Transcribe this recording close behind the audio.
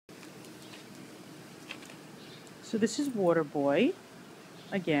So this is Water Boy.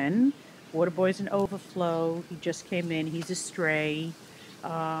 Again, Water Boy's an overflow. He just came in. He's a stray.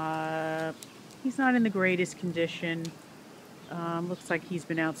 Uh, he's not in the greatest condition. Looks like he's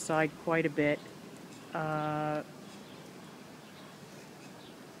been outside quite a bit. Uh,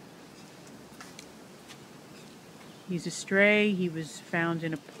 he's a stray. He was found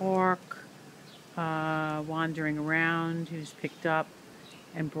in a park, wandering around. He was picked up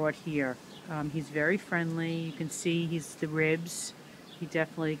and brought here. He's very friendly. You can see he's the ribs. He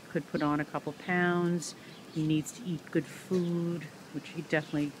definitely could put on a couple pounds. He needs to eat good food, which he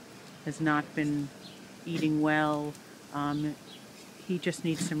definitely has not been eating well. He just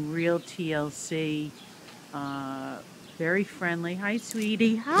needs some real TLC. Very friendly. Hi,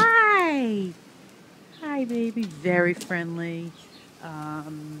 sweetie. Hi. Hi, baby. Very friendly.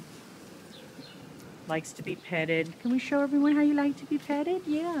 Likes to be petted. Can we show everyone how you like to be petted?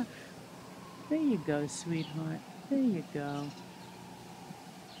 Yeah. There you go, sweetheart. There you go.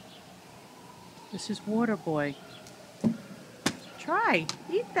 This is Water Boy. Try.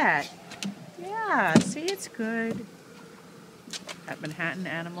 Eat that. Yeah, see, it's good. At Manhattan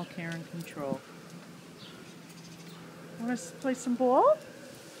Animal Care and Control. Want to play some ball?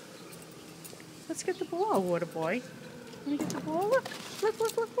 Let's get the ball, Water Boy. Want to get the ball? Look. Look,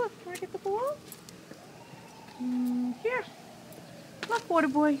 look, look, look. Want to get the ball? Here. Look, Water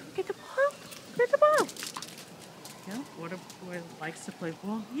Boy. Get the ball. Get the ball. Yeah, Water Boy likes to play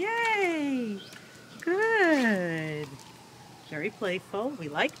ball. Yay! Good. Very playful. We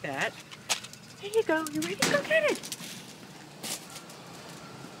like that. There you go. You ready? Go get it.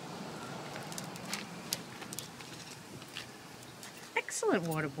 Excellent,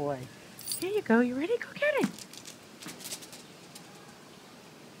 Water Boy. Here you go. You ready? Go get it.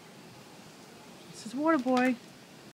 This is Water Boy.